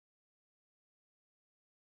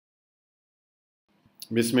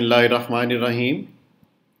Bismillahirrahmanirrahim.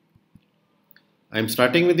 I am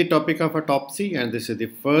starting with the topic of autopsy, and this is the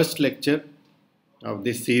first lecture of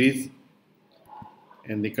this series.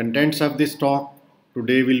 And the contents of this talk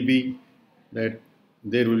today will be that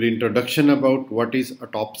there will be introduction about what is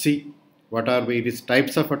autopsy, what are various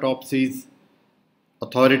types of autopsies,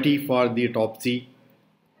 authority for the autopsy,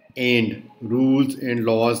 and rules and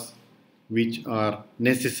laws which are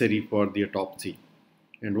necessary for the autopsy,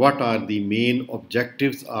 and what are the main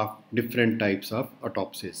objectives of different types of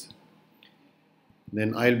autopsies.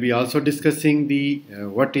 Then I'll be also discussing the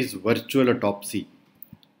what is virtual autopsy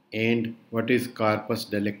and what is corpus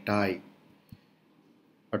delicti.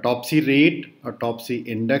 Autopsy rate, autopsy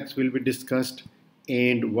index will be discussed,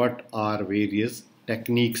 and what are various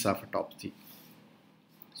techniques of autopsy.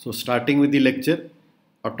 So starting with the lecture,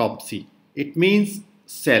 autopsy. It means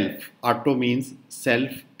self. Auto means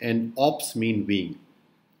self and ops mean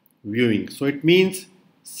viewing. So it means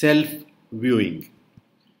self-viewing.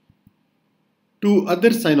 Two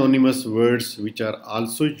other synonymous words which are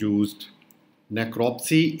also used,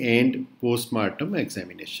 necropsy and post-mortem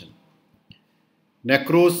examination.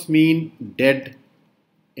 Necros mean dead,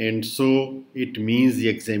 and so it means the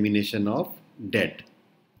examination of dead.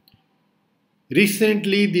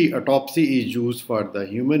 Recently, the autopsy is used for the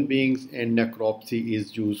human beings and necropsy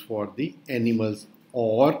is used for the animals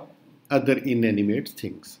or other inanimate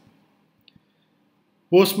things.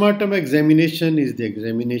 Post-mortem examination is the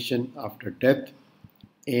examination after death,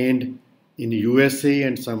 and in USA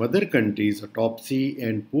and some other countries, autopsy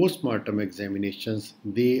and post-mortem examinations,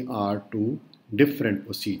 they are two different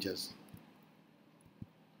procedures.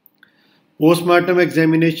 Post-mortem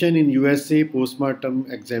examination in USA, post-mortem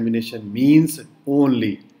examination means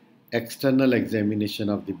only external examination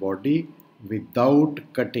of the body without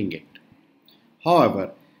cutting it.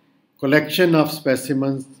 However, collection of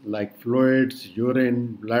specimens like fluids,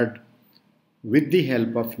 urine, blood with the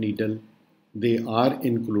help of needle, they are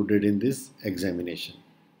included in this examination.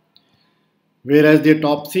 Whereas the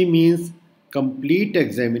autopsy means complete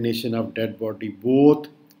examination of dead body, both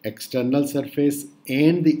external surface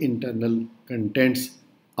and the internal contents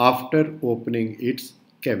after opening its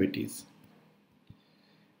cavities.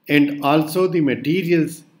 And also the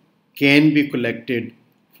materials can be collected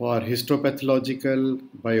for histopathological,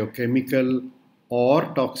 biochemical or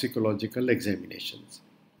toxicological examinations.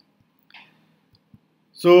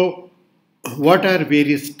 So what are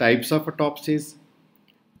various types of autopsies?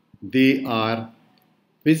 They are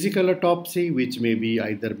physical autopsy, which may be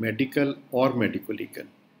either medical or medico-legal.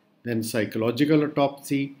 Then psychological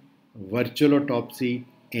autopsy, virtual autopsy,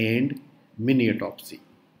 and mini autopsy.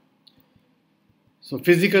 So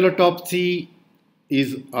physical autopsy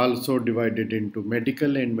is also divided into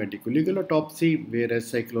medical and medico-legal autopsy, whereas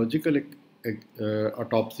psychological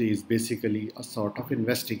autopsy is basically a sort of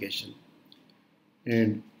investigation.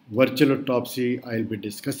 And virtual autopsy I'll be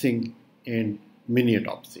discussing, and mini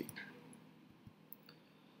autopsy.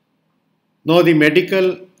 Now the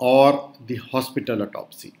medical or the hospital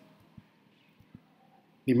autopsy.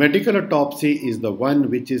 The medical autopsy is the one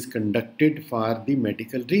which is conducted for the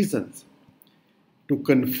medical reasons, to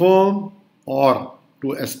confirm or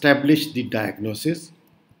to establish the diagnosis,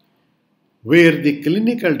 where the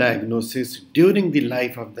clinical diagnosis during the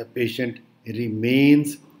life of the patient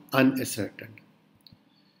remains unascertained.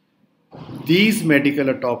 These medical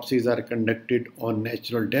autopsies are conducted on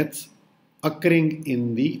natural deaths occurring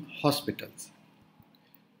in the hospitals.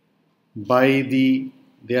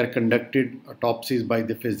 They are conducted autopsies by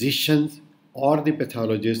the physicians or the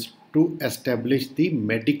pathologists to establish the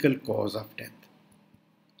medical cause of death,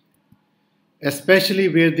 especially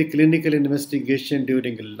where the clinical investigation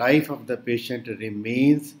during the life of the patient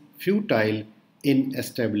remains futile in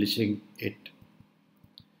establishing it.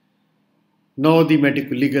 Now the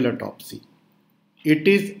medico-legal autopsy. It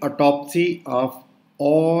is autopsy of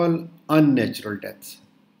all unnatural deaths,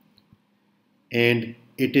 and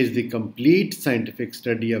it is the complete scientific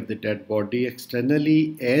study of the dead body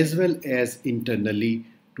externally as well as internally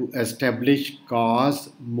to establish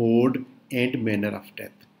cause, mode, and manner of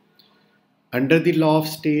death under the law of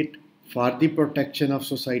state for the protection of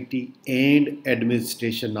society and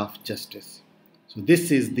administration of justice. So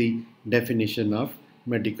this is the definition of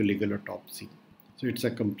medico-legal autopsy. So it's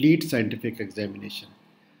a complete scientific examination.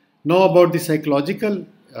 Now about the psychological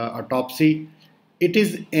autopsy, it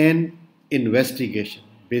is an investigation.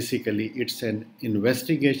 Basically, it's an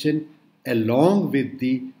investigation along with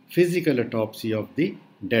the physical autopsy of the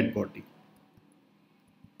dead body.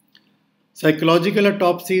 Psychological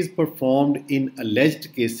autopsy is performed in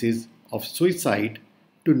alleged cases of suicide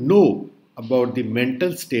to know about the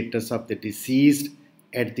mental status of the deceased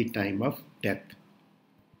at the time of death.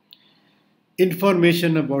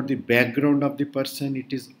 Information about the background of the person,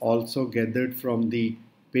 it is also gathered from the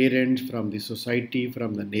parents, from the society,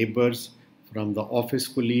 from the neighbors, from the office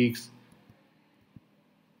colleagues.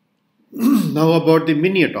 Now about the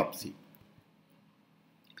mini autopsy.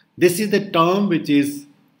 This is the term which is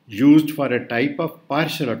used for a type of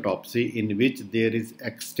partial autopsy in which there is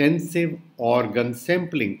extensive organ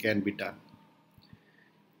sampling can be done,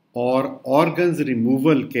 or organs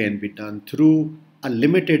removal can be done through a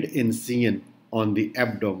limited incision on the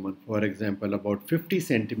abdomen. For example, about 50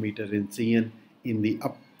 centimeter incision in the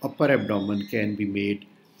upper abdomen can be made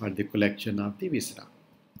for the collection of the viscera.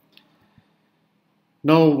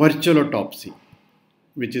 Now, virtual autopsy,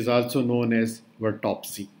 which is also known as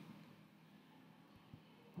autopsy.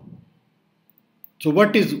 So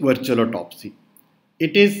what is virtual autopsy?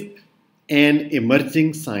 It is an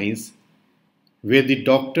emerging science where the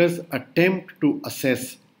doctors attempt to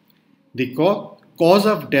assess the cause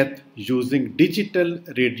of death using digital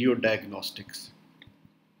radiodiagnostics.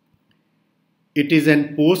 It is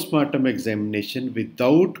an post-mortem examination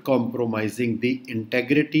without compromising the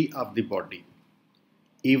integrity of the body,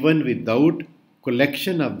 even without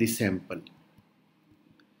collection of the sample.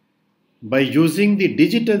 By using the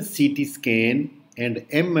digital CT scan and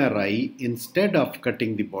MRI instead of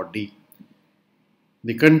cutting the body,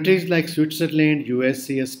 the countries like Switzerland,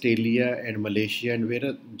 USA, Australia and Malaysia and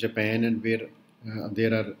where Japan and where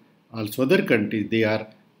there are also other countries, they are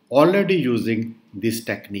already using this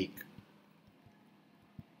technique.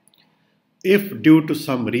 If due to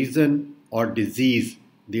some reason or disease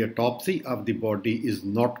the autopsy of the body is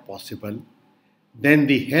not possible, then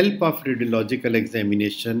the help of radiological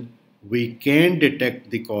examination we can detect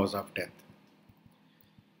the cause of death.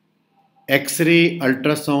 X-ray,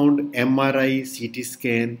 ultrasound, MRI, CT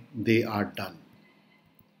scan, they are done.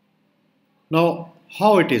 Now,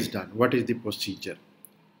 how it is done? What is the procedure?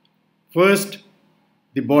 First,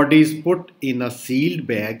 the body is put in a sealed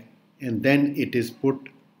bag and then it is put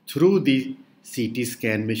through the CT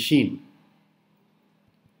scan machine.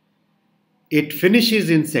 It finishes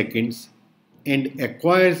in seconds and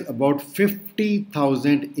acquires about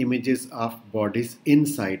 50,000 images of bodies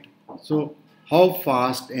inside. So, how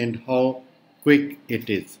fast and how quick it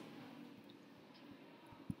is.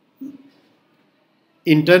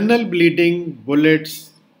 Internal bleeding,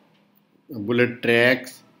 bullets, bullet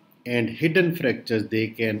tracks and hidden fractures, they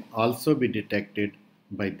can also be detected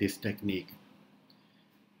by this technique,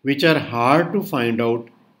 which are hard to find out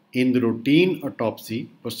in the routine autopsy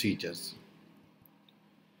procedures.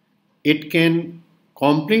 It can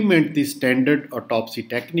complement the standard autopsy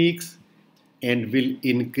techniques and will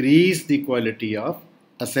increase the quality of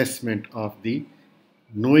assessment of the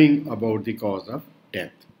knowing about the cause of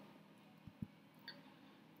death.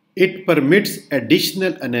 It permits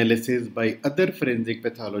additional analysis by other forensic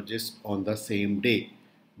pathologists on the same day.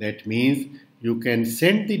 That means you can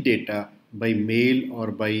send the data by mail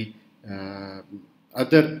or by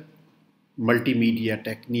other multimedia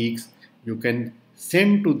techniques. You can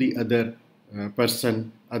send to the other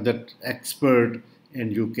person, other expert,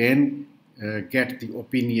 and you can get the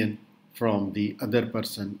opinion from the other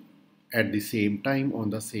person at the same time on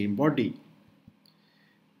the same body.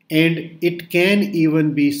 And it can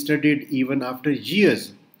even be studied even after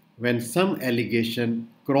years when some allegation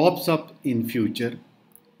crops up in future.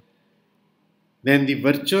 Then the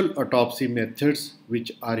virtual autopsy methods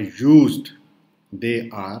which are used, they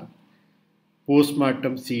are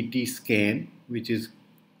post-mortem CT scan, which is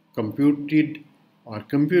computed or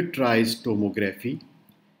computerized tomography,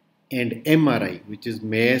 and MRI, which is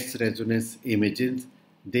mass resonance imaging.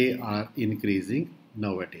 They are increasing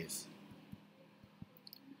nowadays.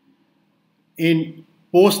 In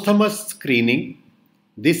posthumous screening,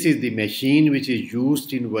 this is the machine which is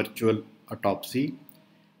used in virtual autopsy.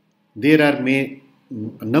 There are a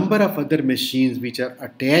number of other machines which are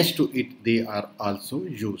attached to it, they are also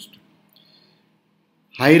used.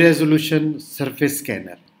 High resolution surface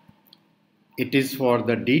scanner. It is for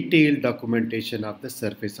the detailed documentation of the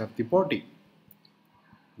surface of the body.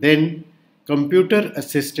 Then computer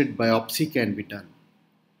assisted biopsy can be done.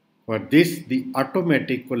 For this, the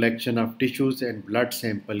automatic collection of tissues and blood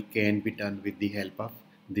sample can be done with the help of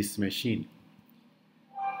this machine.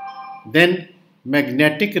 Then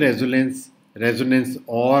magnetic resonance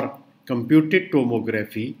or computed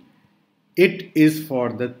tomography, it is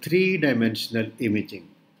for the three-dimensional imaging.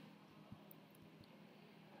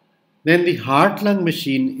 Then the heart-lung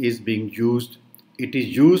machine is being used. It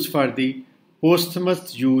is used for the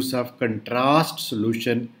posthumous use of contrast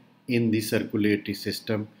solution in the circulatory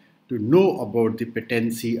system to know about the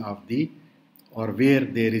patency of the or where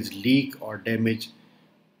there is leak or damage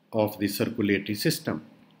of the circulatory system.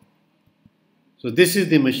 So this is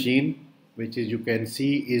the machine which is, you can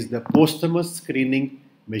see, is the posthumous screening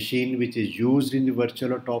machine which is used in the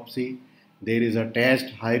virtual autopsy. There is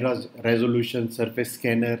attached high resolution surface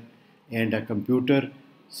scanner and a computer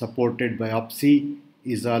supported biopsy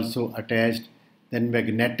is also attached. Then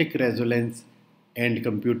magnetic resonance and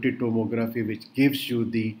computed tomography which gives you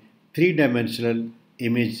the three-dimensional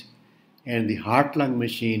image, and the heart-lung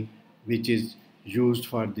machine which is used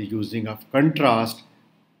for the using of contrast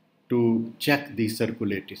to check the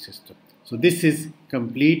circulatory system. So this is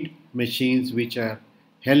complete machines which are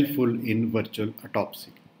helpful in virtual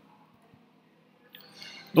autopsy.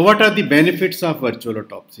 Now what are the benefits of virtual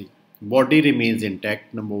autopsy? Body remains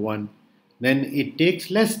intact, number one. Then it takes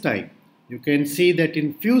less time. You can see that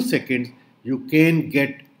in few seconds you can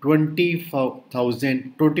get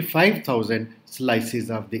 25,000 slices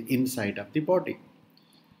of the inside of the body.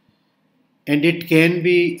 And it can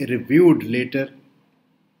be reviewed later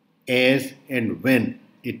as and when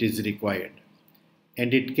it is required.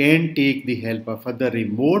 And it can take the help of other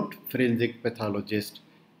remote forensic pathologist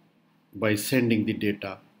by sending the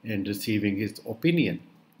data and receiving his opinion.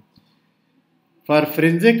 For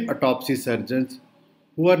forensic autopsy surgeons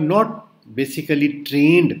who are not basically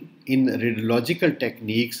trained in radiological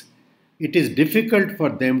techniques, it is difficult for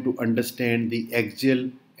them to understand the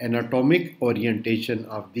axial anatomic orientation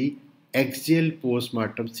of the axial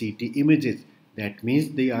post-mortem CT images. That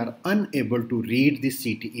means they are unable to read the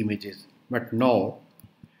CT images. But now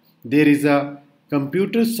there is a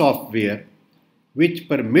computer software which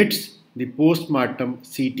permits the post-mortem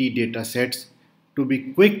CT data sets to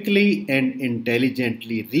be quickly and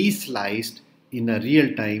intelligently resliced in a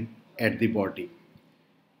real time at the body.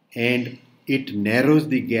 And it narrows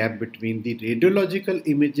the gap between the radiological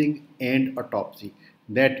imaging and autopsy.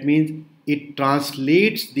 That means it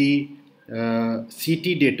translates the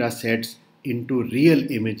CT data sets into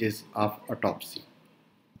real images of autopsy.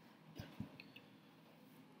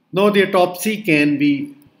 Now the autopsy can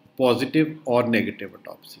be positive or negative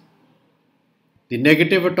autopsy. The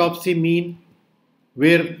negative autopsy means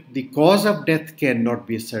where the cause of death cannot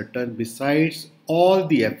be certain besides all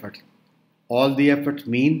the efforts. All the efforts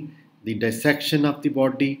mean the dissection of the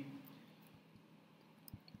body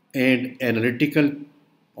and analytical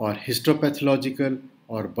or histopathological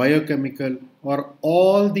or biochemical or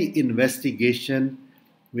all the investigation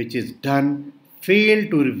which is done fail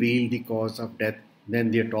to reveal the cause of death,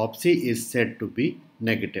 then the autopsy is said to be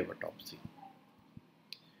negative autopsy.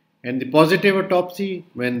 And the positive autopsy,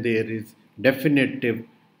 when there is definitive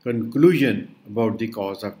conclusion about the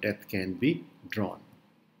cause of death can be drawn.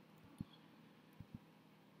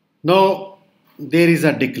 Now, there is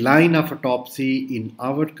a decline of autopsy in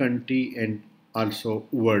our country and also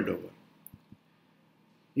world over.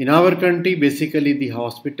 In our country, basically the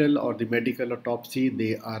hospital or the medical autopsy,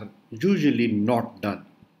 they are usually not done.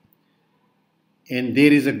 And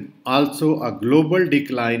there is also a global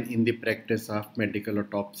decline in the practice of medical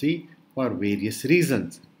autopsy for various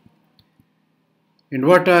reasons. And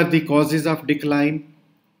what are the causes of decline?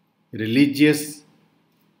 Religious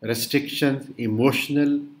restrictions,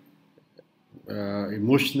 emotionally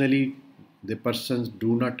the persons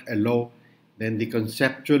do not allow, then the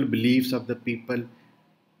conceptual beliefs of the people.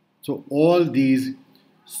 So all these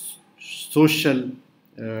social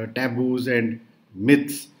taboos and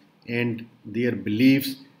myths and their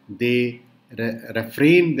beliefs, they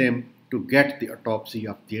refrain them to get the autopsy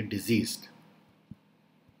of their deceased.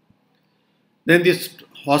 Then these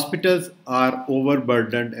hospitals are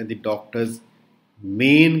overburdened and the doctor's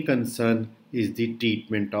main concern is the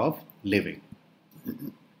treatment of living.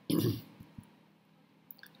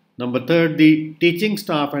 Number third, the teaching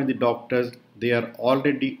staff and the doctors, they are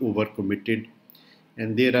already overcommitted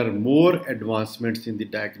and there are more advancements in the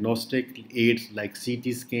diagnostic aids like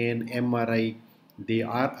CT scan, MRI, they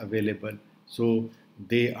are available. So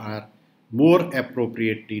they are more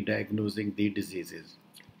appropriately diagnosing the diseases.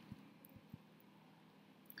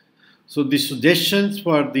 So the suggestions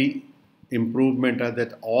for the improvement are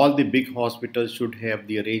that all the big hospitals should have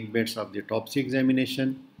the arrangements of the autopsy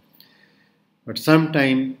examination. But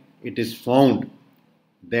sometimes it is found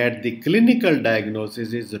that the clinical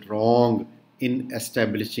diagnosis is wrong in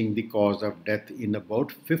establishing the cause of death in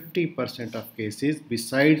about 50% of cases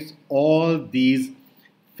besides all these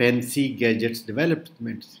fancy gadgets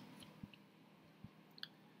developments.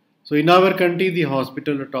 So in our country the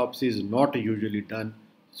hospital autopsy is not usually done,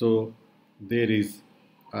 so there is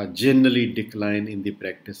a generally decline in the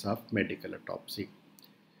practice of medical autopsy.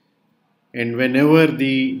 And whenever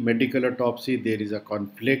the medical autopsy there is a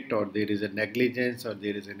conflict or there is a negligence or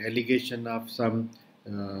there is an allegation of some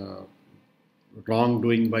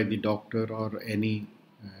wrongdoing by the doctor or any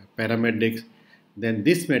paramedics, then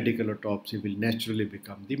this medical autopsy will naturally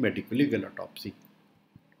become the medico-legal autopsy.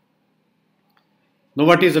 Now,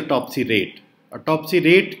 what is autopsy rate? Autopsy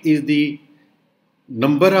rate is the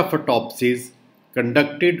number of autopsies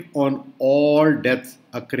conducted on all deaths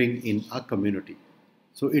occurring in a community.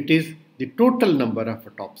 So it is the total number of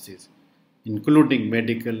autopsies, including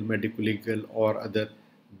medical, medico-legal or other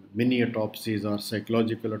mini autopsies or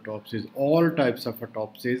psychological autopsies, all types of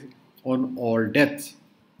autopsies on all deaths.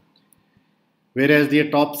 Whereas the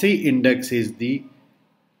autopsy index is the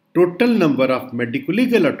total number of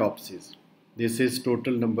medico-legal autopsies. This is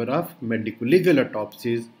total number of medico-legal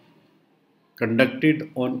autopsies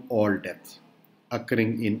conducted on all deaths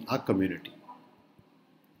occurring in a community.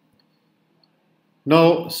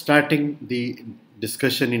 Now, starting the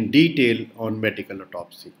discussion in detail on medical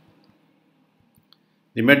autopsy.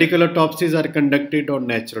 The medical autopsies are conducted on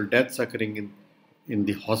natural deaths occurring in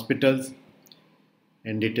the hospitals,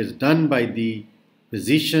 and it is done by the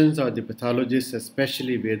physicians or the pathologists,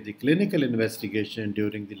 especially where the clinical investigation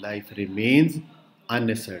during the life remains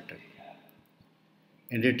uncertain.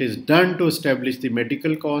 And it is done to establish the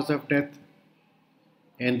medical cause of death,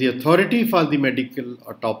 and the authority for the medical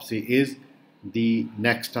autopsy is the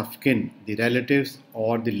next of kin, the relatives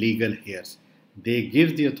or the legal heirs. They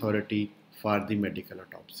give the authority for the medical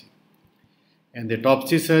autopsy. And the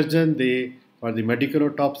autopsy surgeon, for the medical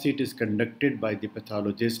autopsy, it is conducted by the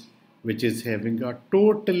pathologist, which is having a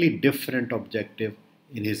totally different objective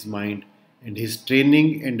in his mind, and his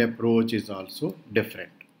training and approach is also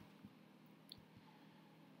different.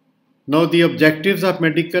 Now, the objectives of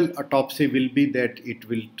medical autopsy will be that it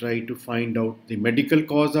will try to find out the medical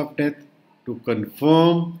cause of death, to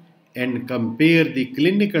confirm and compare the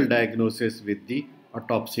clinical diagnosis with the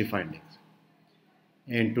autopsy findings,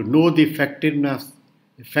 and to know the effectiveness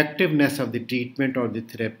of the treatment or the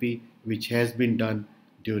therapy which has been done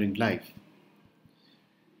during life,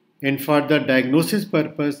 and for the diagnosis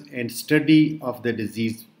purpose and study of the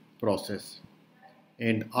disease process,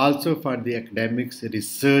 and also for the academics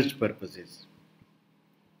research purposes.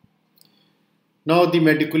 Now, the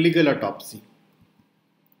medico-legal autopsy.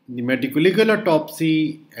 The medico-legal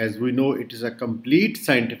autopsy, as we know, it is a complete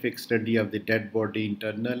scientific study of the dead body,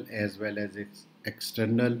 internal as well as its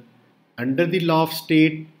external, under the law of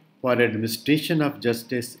state for administration of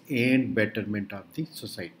justice and betterment of the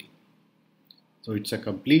society. So it's a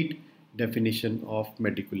complete definition of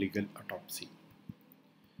medico-legal autopsy.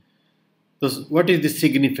 So what is the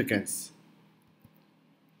significance?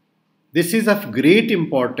 This is of great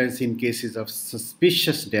importance in cases of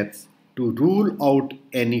suspicious deaths to rule out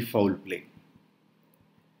any foul play,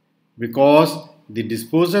 because the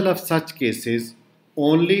disposal of such cases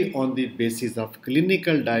only on the basis of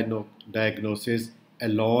clinical diagnosis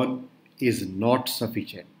alone is not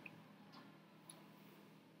sufficient.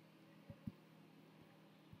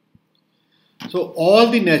 So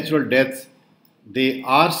all the natural deaths, they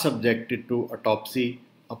are subjected to autopsy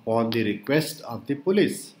upon the request of the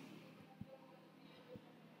police.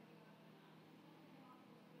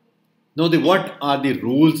 Now, what are the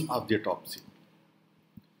rules of the autopsy?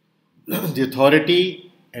 The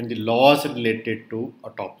authority and the laws related to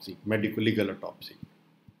autopsy, medico-legal autopsy.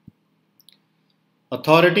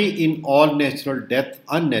 Authority in all natural death,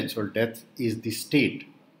 unnatural death is the state.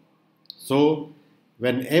 So,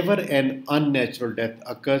 whenever an unnatural death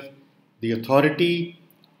occurs, the authority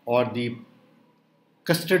or the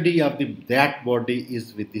custody of that body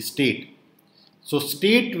is with the state. So,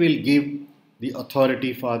 state will give the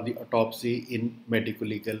authority for the autopsy in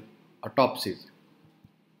medico-legal autopsies,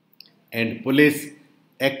 and police,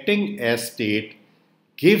 acting as state,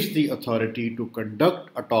 gives the authority to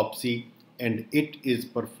conduct autopsy, and it is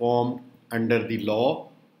performed under the law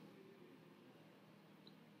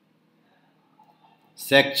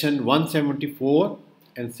Section 174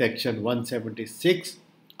 and Section 176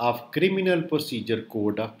 of Criminal Procedure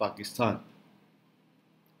Code of Pakistan,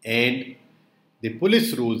 and the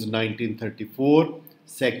Police Rules 1934,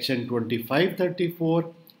 Section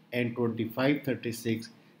 2534 and 2536,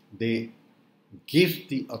 they give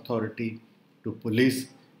the authority to police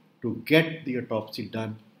to get the autopsy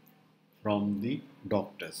done from the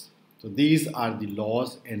doctors. So these are the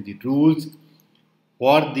laws and the rules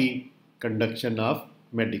for the conduction of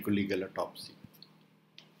medico-legal autopsy.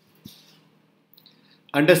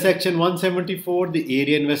 Under Section 174, the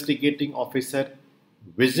area investigating officer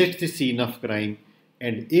visits the scene of crime,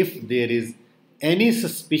 and if there is any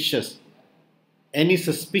suspicion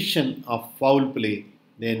of foul play,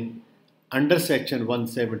 then under Section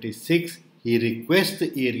 176, he requests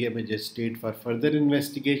the area magistrate for further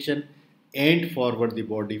investigation and forward the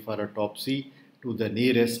body for autopsy to the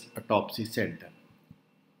nearest autopsy center.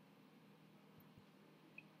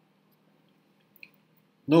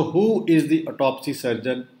 Now, who is the autopsy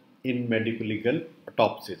surgeon in medical legal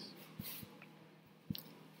autopsies?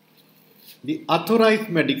 The authorized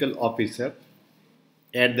medical officer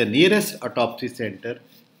at the nearest autopsy center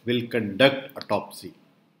will conduct autopsy.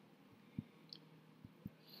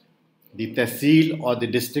 The tehsil or the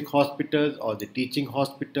district hospitals or the teaching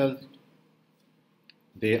hospitals,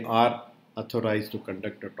 they are authorized to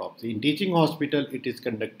conduct autopsy. In teaching hospital, it is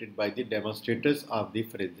conducted by the demonstrators of the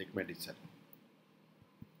forensic medicine.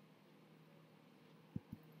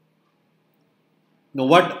 Now,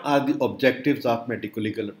 what are the objectives of medical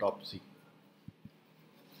legal autopsy?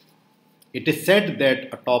 It is said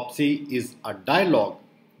that autopsy is a dialogue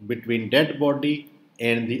between dead body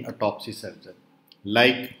and the autopsy surgeon.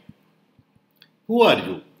 Like, who are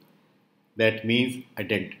you? That means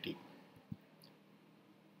identity.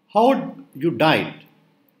 How you died?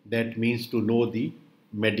 That means to know the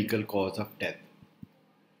medical cause of death.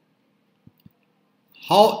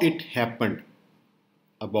 How it happened,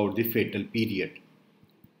 about the fatal period.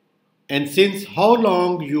 And since how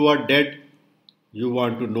long you are dead, you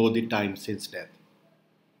want to know the time since death.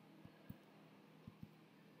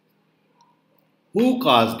 Who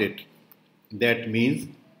caused it? That means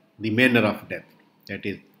the manner of death. That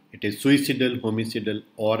is, it is suicidal, homicidal,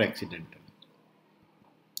 or accidental.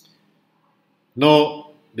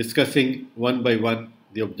 Now, discussing one by one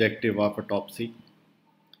the objective of autopsy.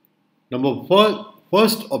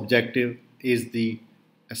 First objective is the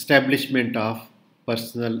establishment of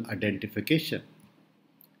personal identification.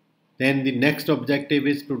 Then the next objective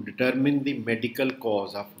is to determine the medical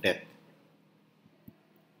cause of death.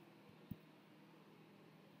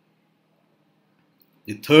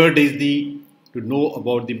 The third is to know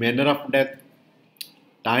about the manner of death,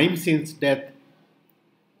 time since death,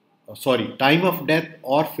 time of death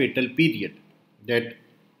or fatal period. That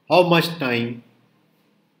how much time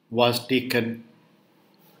was taken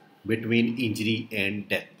between injury and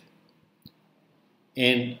death.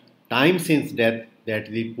 And time since death, that is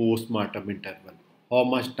the post-mortem interval. How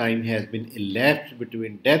much time has been elapsed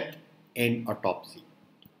between death and autopsy.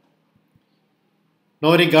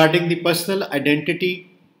 Now, regarding the personal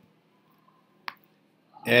identity,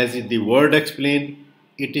 as the word explains,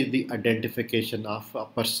 it is the identification of a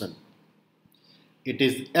person. It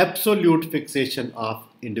is absolute fixation of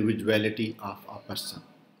individuality of a person.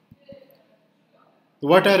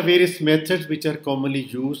 What are various methods which are commonly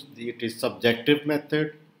used? It is subjective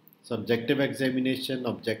method, subjective examination,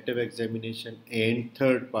 objective examination, and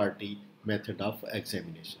third party method of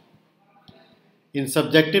examination. In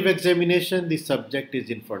subjective examination, the subject is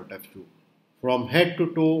in front of you. From head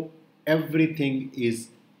to toe, everything is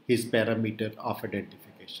his parameter of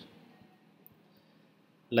identification.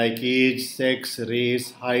 Like age, sex,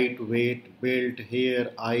 race, height, weight, build,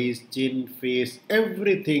 hair, eyes, chin, face,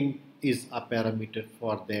 everything is a parameter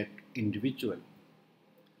for that individual.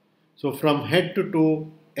 So from head to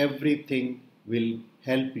toe, everything will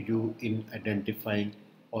help you in identifying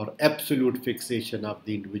or absolute fixation of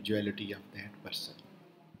the individuality of that person.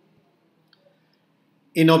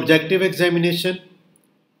 In objective examination,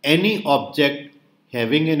 any object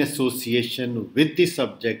having an association with the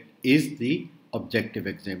subject is the objective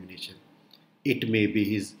examination. It may be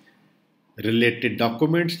his related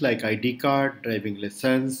documents like ID card, driving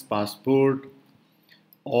license, passport,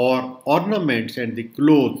 or ornaments and the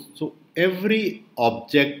clothes. So every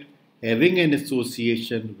object having an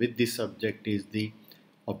association with the subject is the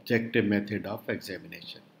objective method of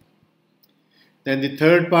examination. Then the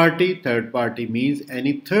third party means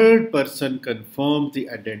any third person confirms the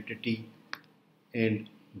identity, and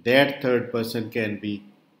that third person can be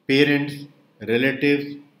parents,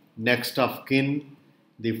 relatives, next of kin,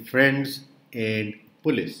 the friends, and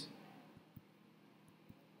police.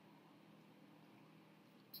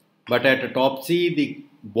 But at autopsy, the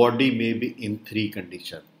body may be in three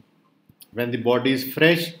conditions. When the body is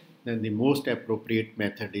fresh, then the most appropriate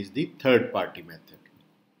method is the third party method.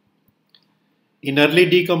 In early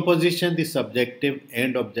decomposition, the subjective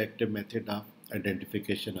and objective method of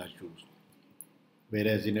identification are used.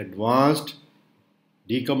 Whereas in advanced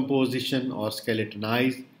decomposition or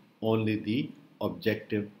skeletonized, only the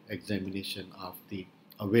objective examination of the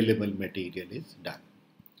available material is done.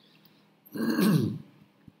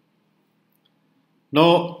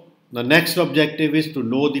 Now, the next objective is to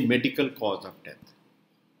know the medical cause of death.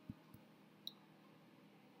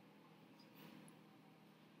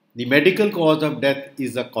 The medical cause of death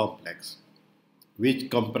is a complex which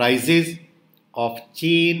comprises of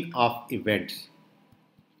chain of events.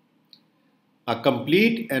 A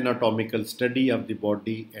complete anatomical study of the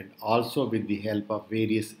body and also with the help of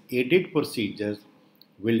various aided procedures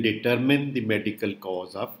will determine the medical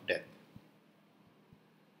cause of death.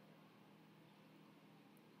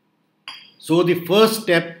 So the first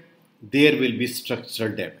step, there will be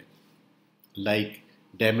structural damage, like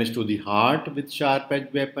damage to the heart with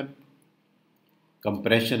sharp-edged weapon,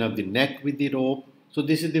 compression of the neck with the rope. So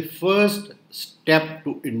this is the first step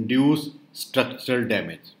to induce structural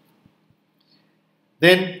damage.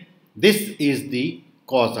 Then this is the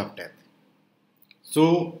cause of death.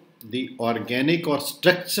 So the organic or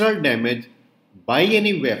structural damage by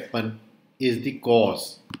any weapon is the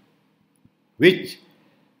cause, which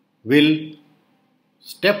will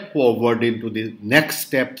step forward into the next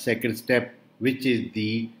step, second step, which is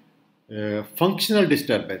the functional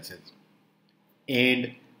disturbances,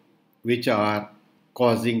 and which are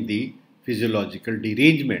causing the physiological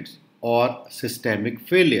derangements or systemic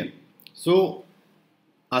failure. So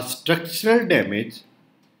a structural damage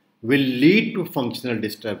will lead to functional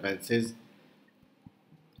disturbances,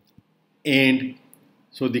 and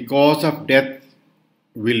so the cause of death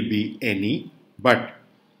will be any, but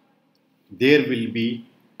there will be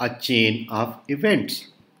a chain of events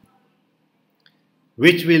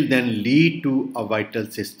which will then lead to a vital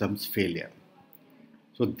systems failure.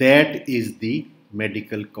 So that is the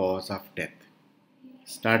medical cause of death.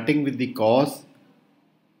 Starting with the cause,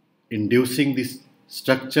 inducing this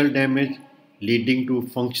structural damage, leading to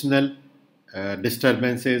functional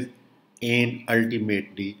disturbances, and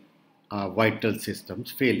ultimately vital systems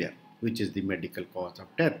failure, which is the medical cause of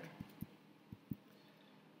death.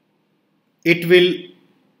 It will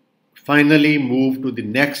finally move to the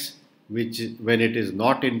next, which is when it is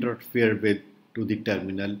not interfered with, to the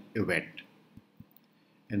terminal event.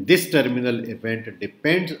 And this terminal event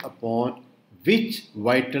depends upon which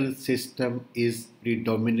vital system is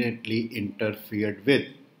predominantly interfered with.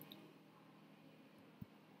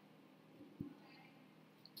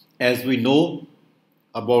 As we know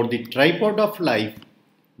about the tripod of life,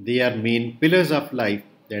 they are main pillars of life,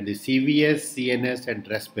 that is CVS, CNS and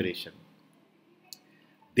respiration.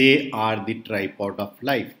 They are the tripod of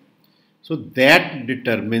life. So that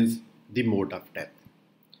determines the mode of death.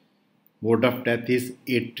 Mode of death is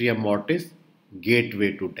atrium mortis,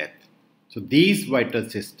 gateway to death. So these vital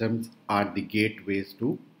systems are the gateways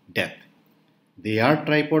to death. They are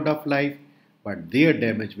tripod of life, but their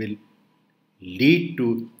damage will lead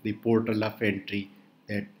to the portal of entry,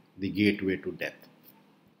 at the gateway to death.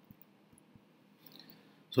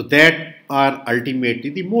 So that are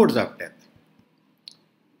ultimately the modes of death.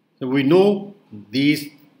 So we know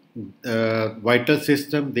these vital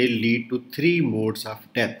system, they lead to three modes of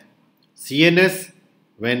death. CNS,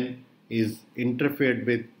 when is interfered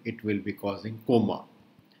with, it will be causing coma.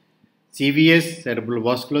 CVS, cerebral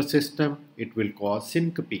vascular system, it will cause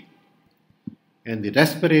syncope. And the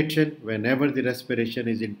respiration, whenever the respiration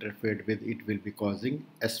is interfered with, it will be causing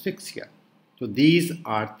asphyxia. So these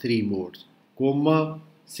are three modes: coma,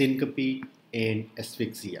 syncope and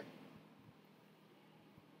asphyxia.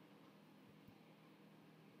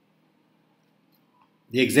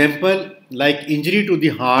 The example, like injury to the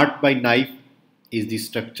heart by knife, is the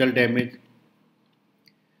structural damage.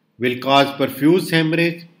 Will cause profuse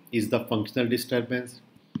hemorrhage is the functional disturbance,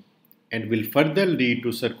 and will further lead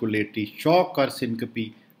to circulatory shock or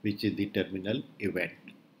syncope, which is the terminal event.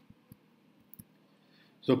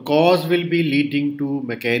 So cause will be leading to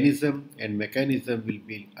mechanism, and mechanism will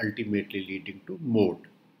be ultimately leading to mode.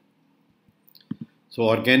 So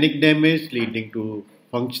organic damage leading to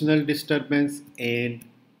functional disturbance and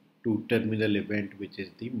to terminal event, which is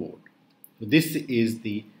the mode. So this is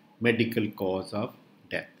the medical cause of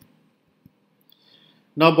death.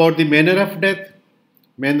 Now about the manner of death.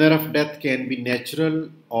 Manner of death can be natural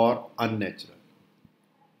or unnatural.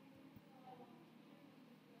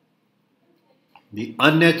 The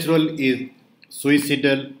unnatural is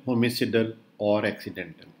suicidal, homicidal or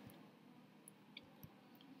accidental.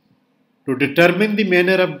 To determine the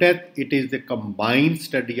manner of death, it is the combined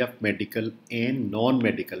study of medical and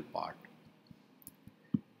non-medical part.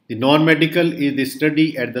 The non-medical is the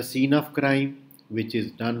study at the scene of crime, which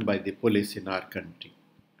is done by the police in our country.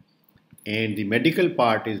 And the medical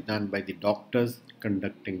part is done by the doctors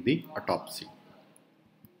conducting the autopsy.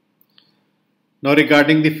 Now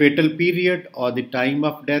regarding the fatal period or the time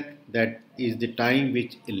of death, that is the time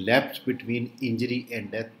which elapsed between injury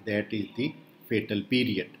and death, that is the fatal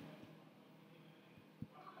period.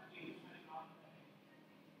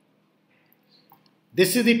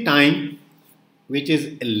 This is the time which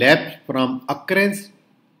is elapsed from occurrence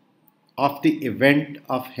of the event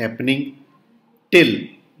of happening till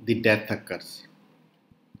the death occurs.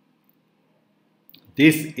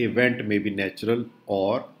 This event may be natural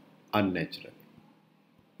or unnatural.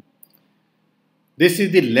 This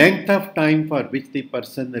is the length of time for which the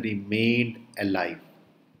person remained alive.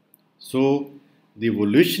 So the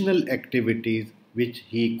volitional activities which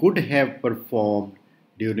he could have performed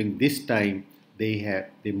during this time, they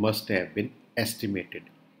must have been estimated,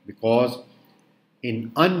 because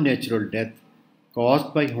in unnatural death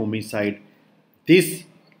caused by homicide, this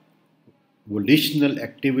volitional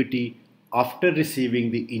activity after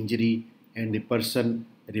receiving the injury and the person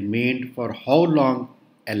remained for how long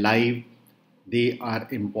alive, they are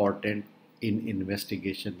important in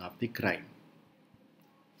investigation of the crime.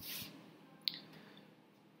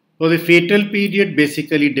 So the fatal period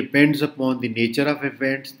basically depends upon the nature of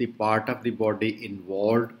events, the part of the body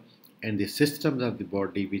involved, and the systems of the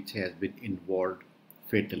body which has been involved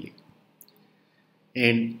fatally,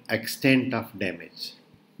 and extent of damage.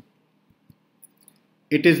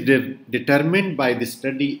 It is determined by the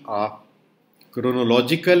study of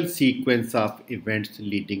chronological sequence of events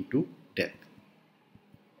leading to death.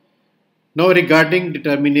 Now regarding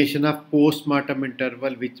determination of post-mortem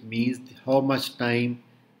interval, which means how much time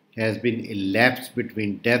has been elapsed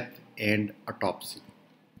between death and autopsy.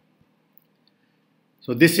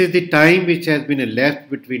 So this is the time which has been elapsed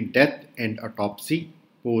between death and autopsy,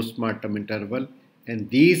 post-mortem interval, and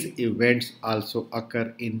these events also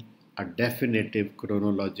occur in a definitive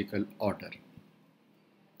chronological order.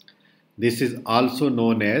 This is also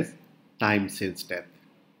known as time since death.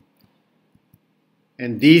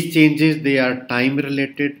 And these changes, they are time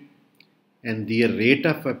related, and their rate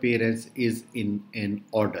of appearance is in an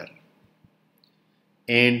order,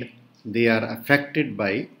 and they are affected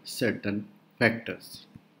by certain factors.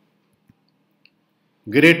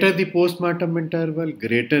 Greater the post-mortem interval,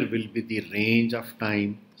 greater will be the range of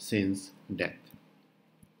time since death.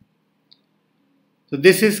 So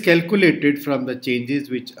this is calculated from the changes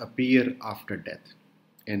which appear after death,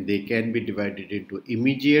 and they can be divided into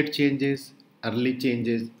immediate changes, early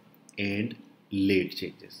changes, and late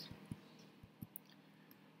changes.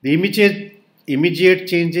 The immediate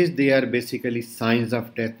changes, they are basically signs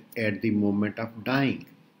of death at the moment of dying.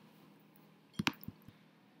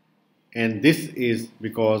 And this is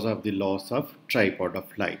because of the loss of tripod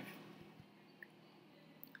of life.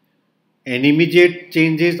 And immediate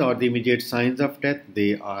changes or the immediate signs of death,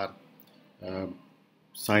 they are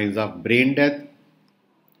signs of brain death,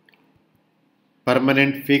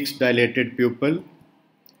 permanent fixed dilated pupil,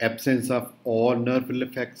 absence of all nerve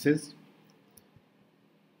reflexes,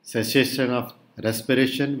 cessation of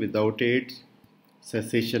respiration without aids,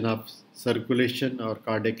 cessation of circulation or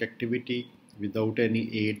cardiac activity without any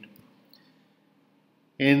aid,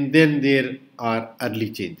 and then there are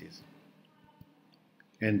early changes.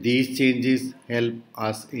 And these changes help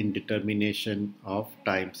us in determination of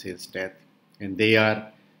time since death, and they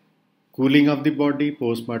are cooling of the body,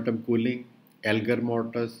 post-mortem cooling, alger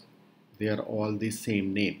mortis, they are all the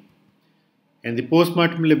same name. And the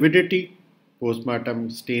post-mortem lividity,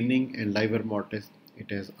 post-mortem staining, and livor mortis,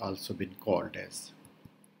 it has also been called as.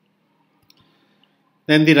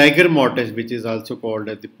 Then the rigor mortis, which is also called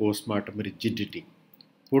as the post-mortem rigidity,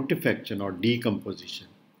 putrefaction or decomposition,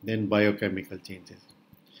 then biochemical changes.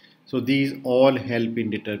 So these all help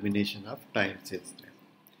in determination of time since death.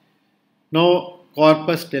 Now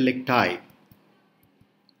corpus delicti,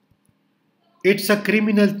 it's a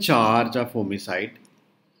criminal charge of homicide,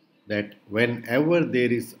 that whenever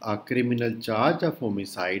there is a criminal charge of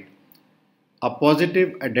homicide, a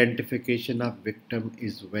positive identification of victim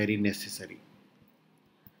is very necessary,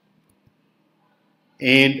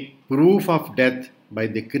 and proof of death by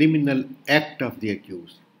the criminal act of the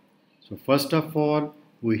accused. So first of all,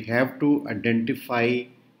 we have to identify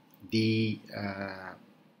the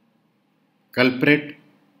culprit,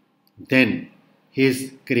 then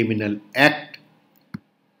his criminal act.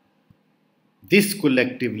 This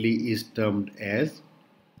collectively is termed as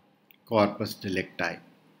corpus delicti.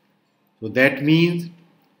 So that means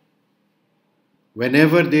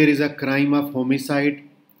whenever there is a crime of homicide,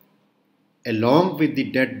 along with the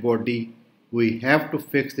dead body, we have to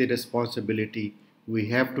fix the responsibility. We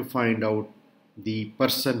have to find out the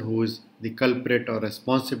person who is the culprit or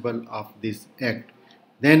responsible of this act.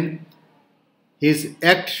 Then his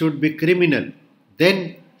act should be criminal.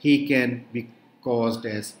 Then he can be caused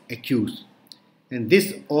as accused. And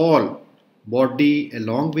this all body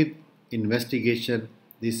along with investigation,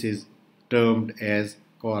 this is termed as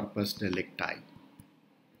corpus delicti.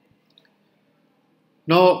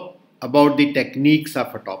 Now about the techniques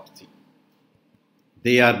of autopsy.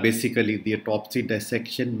 They are basically the autopsy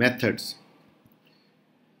dissection methods.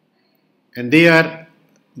 And they are,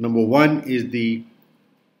 number one is the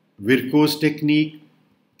Virchow's technique,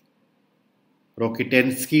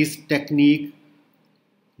 Rokitansky's technique,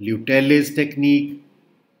 Lutelli's technique,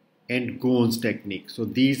 and Ghon's technique. So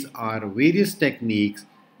these are various techniques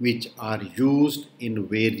which are used in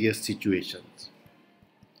various situations.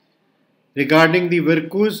 Regarding the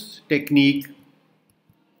Virchow's technique,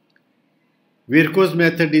 Virchow's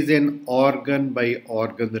method is an organ by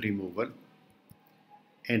organ removal,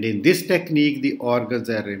 and in this technique the organs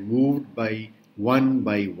are removed by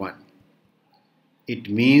one. It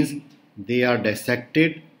means they are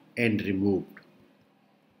dissected and removed.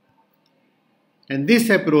 And this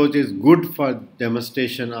approach is good for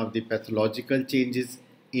demonstration of the pathological changes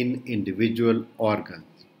in individual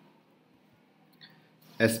organs,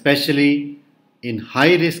 especially in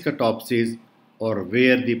high-risk autopsies or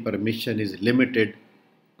where the permission is limited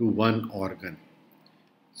to one organ.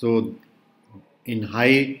 So, in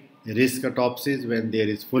high-risk autopsies, when there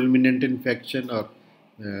is fulminant infection or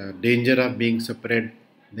danger of being spread,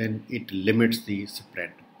 then it limits the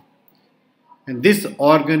spread. And this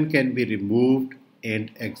organ can be removed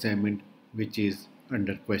and examined, which is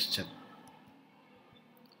under question.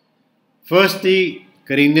 First, the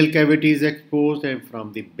cranial cavity is exposed, and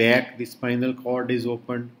from the back the spinal cord is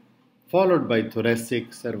opened, followed by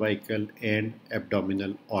thoracic, cervical and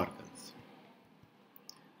abdominal organs.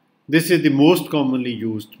 This is the most commonly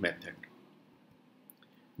used method.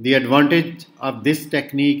 The advantage of this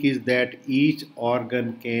technique is that each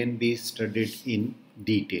organ can be studied in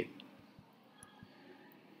detail,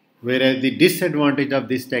 whereas the disadvantage of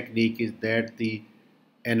this technique is that the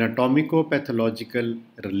anatomico-pathological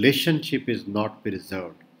relationship is not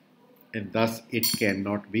preserved, and thus it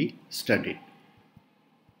cannot be studied.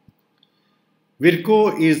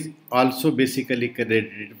 Virchow is also basically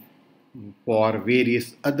credited for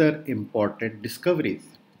various other important discoveries.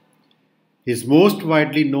 His most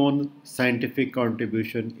widely known scientific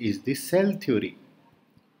contribution is the cell theory,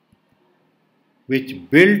 which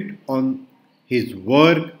built on his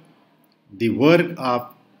work, the work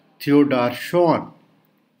of Theodor Schwann.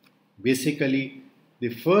 Basically, the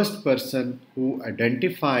first person who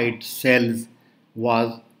identified cells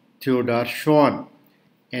was Theodor Schwann,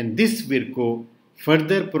 and this Virchow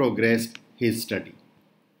further progressed his study.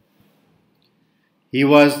 He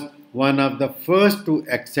was one of the first to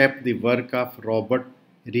accept the work of Robert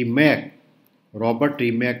Remak. Robert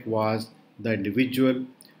Remak was the individual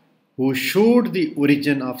who showed the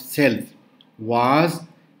origin of cells was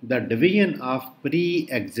the division of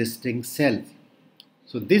pre-existing cells.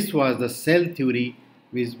 So this was the cell theory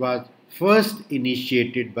which was first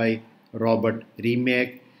initiated by Robert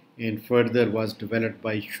Remak and further was developed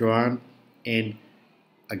by Schwann, and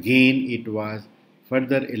again it was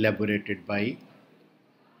further elaborated by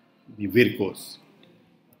the Virchow.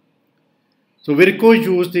 So Virchow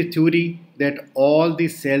used the theory that all the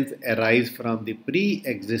cells arise from the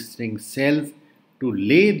pre-existing cells to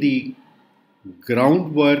lay the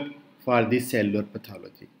groundwork for the cellular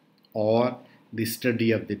pathology or the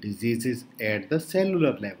study of the diseases at the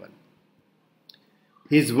cellular level.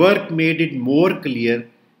 His work made it more clear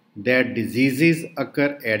that diseases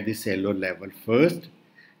occur at the cellular level first,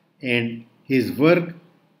 and his work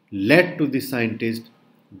led to the scientist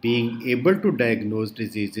being able to diagnose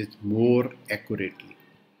diseases more accurately.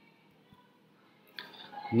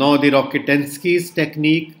 Now the Rokitansky's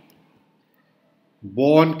technique.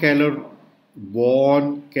 Born Karl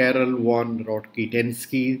von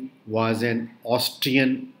Rokitansky was an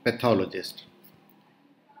Austrian pathologist.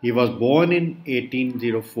 He was born in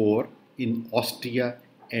 1804 in Austria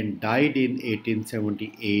and died in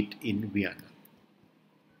 1878 in Vienna.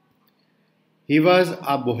 He was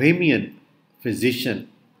a Bohemian physician,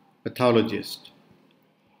 pathologist,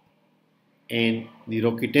 and the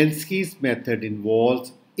Rokitansky's method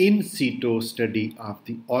involves in situ study of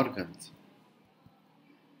the organs.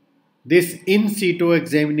 This in situ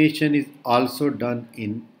examination is also done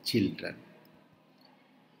in children.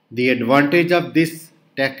 The advantage of this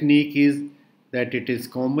technique is that it is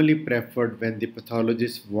commonly preferred when the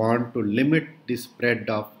pathologists want to limit the spread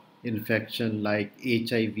of infection like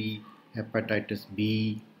HIV, hepatitis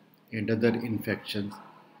B, and other infections.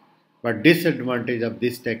 But disadvantage of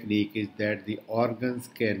this technique is that the organs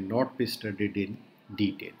cannot be studied in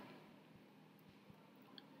detail.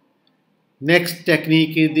 Next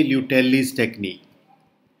technique is the Lutelli's technique.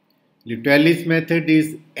 Lutelli's method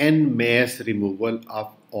is en masse removal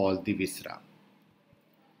of all the viscera.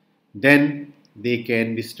 Then they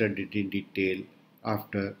can be studied in detail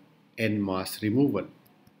after en masse removal.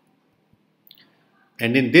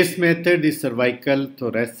 And in this method, the cervical,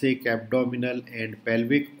 thoracic, abdominal and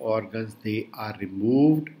pelvic organs, they are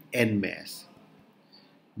removed en masse.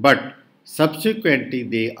 But subsequently,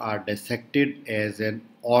 they are dissected as an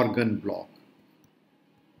organ block.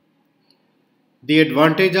 The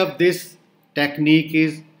advantage of this technique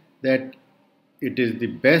is that it is the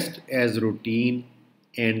best as routine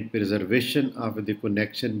and preservation of the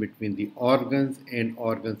connection between the organs and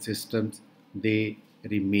organ systems, they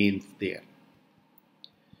remains there.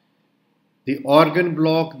 The organ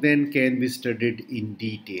block then can be studied in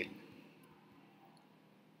detail.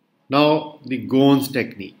 Now, the Gones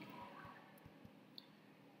technique.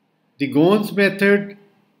 The Gones method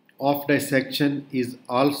of dissection is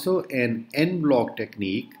also an en bloc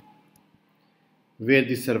technique where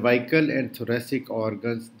the cervical and thoracic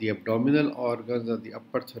organs, the abdominal organs or the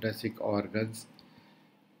upper thoracic organs,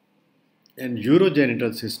 and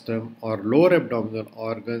urogenital system or lower abdominal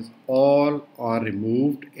organs all are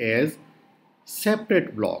removed as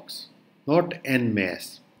separate blocks, not en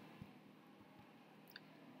masse.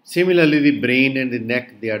 Similarly, the brain and the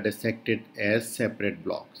neck, they are dissected as separate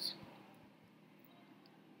blocks.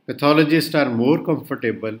 Pathologists are more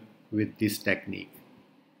comfortable with this technique.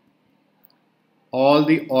 All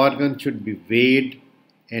the organs should be weighed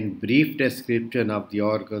and brief description of the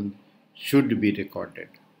organ should be recorded.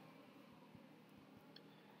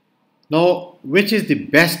 Now, which is the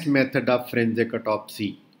best method of forensic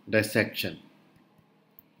autopsy dissection?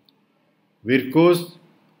 Virchow,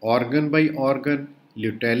 organ by organ,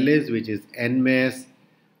 Lutelli's, which is en masse,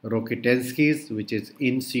 Rokitansky's, which is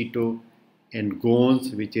in situ, and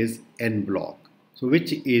Gones, which is en bloc. So,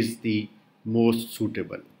 which is the most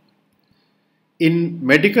suitable? In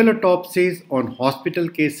medical autopsies on hospital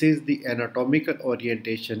cases, the anatomical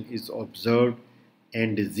orientation is observed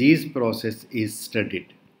and disease process is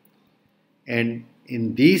studied. And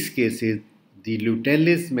in these cases, the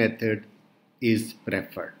Lutelli's method is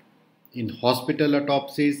preferred. In hospital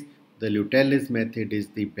autopsies, the Lutelli's method is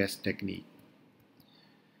the best technique.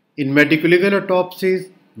 In medical autopsies,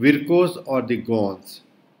 Virchow or the Gones,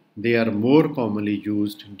 they are more commonly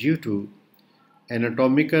used due to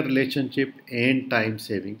anatomical relationship and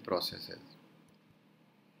time-saving processes.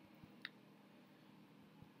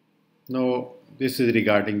 Now, this is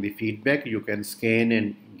regarding the feedback. You can scan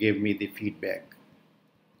and give me the feedback.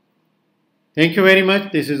 Thank you very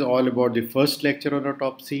much. This is all about the first lecture on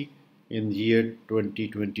autopsy in year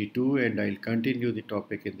 2022, and I'll continue the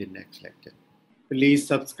topic in the next lecture. Please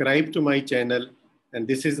subscribe to my channel, and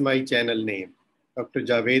this is my channel name, Dr.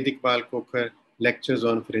 Javed Iqbal Kokhar, Lectures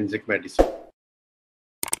on Forensic Medicine.